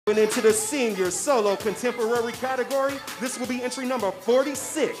Into the senior solo contemporary category, this will be entry number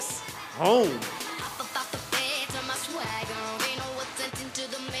 46, Home.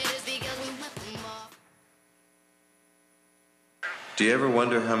 Do you ever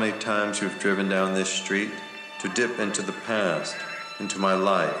wonder how many times you've driven down this street to dip into the past, into my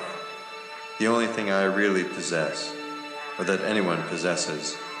life, the only thing I really possess, or that anyone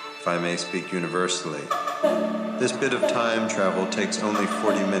possesses, if I may speak universally? This bit of time travel takes only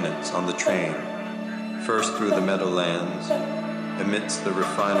 40 minutes on the train, first through the meadowlands, amidst the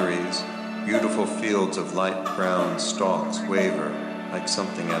refineries, beautiful fields of light brown stalks waver like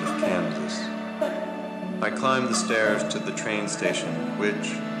something out of Kansas. I climb the stairs to the train station,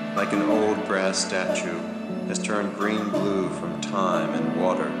 which, like an old brass statue, has turned green-blue from time and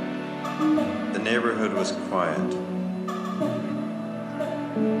water. The neighborhood was quiet.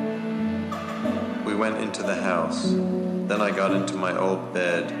 We went into the house. Then I got into my old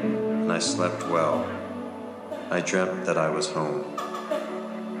bed, and I slept well. I dreamt that I was home.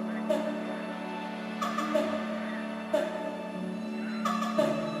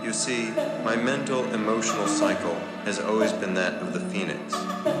 You see, my mental, emotional cycle has always been that of the phoenix.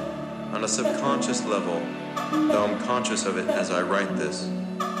 On a subconscious level, though I'm conscious of it as I write this,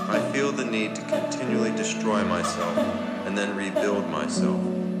 I feel the need to continually destroy myself and then rebuild myself.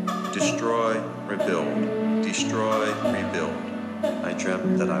 Destroy, rebuild. Destroy, rebuild. I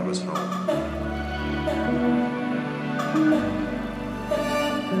dreamt that I was home.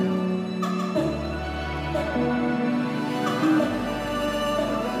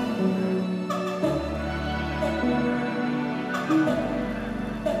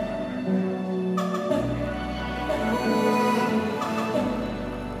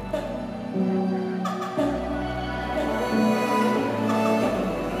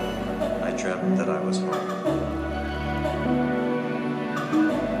 That I was home.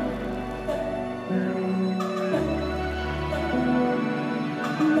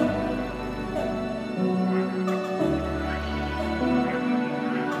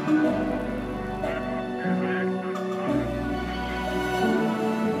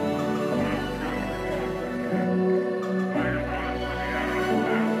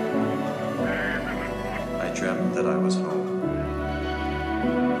 I dreamt that I was home.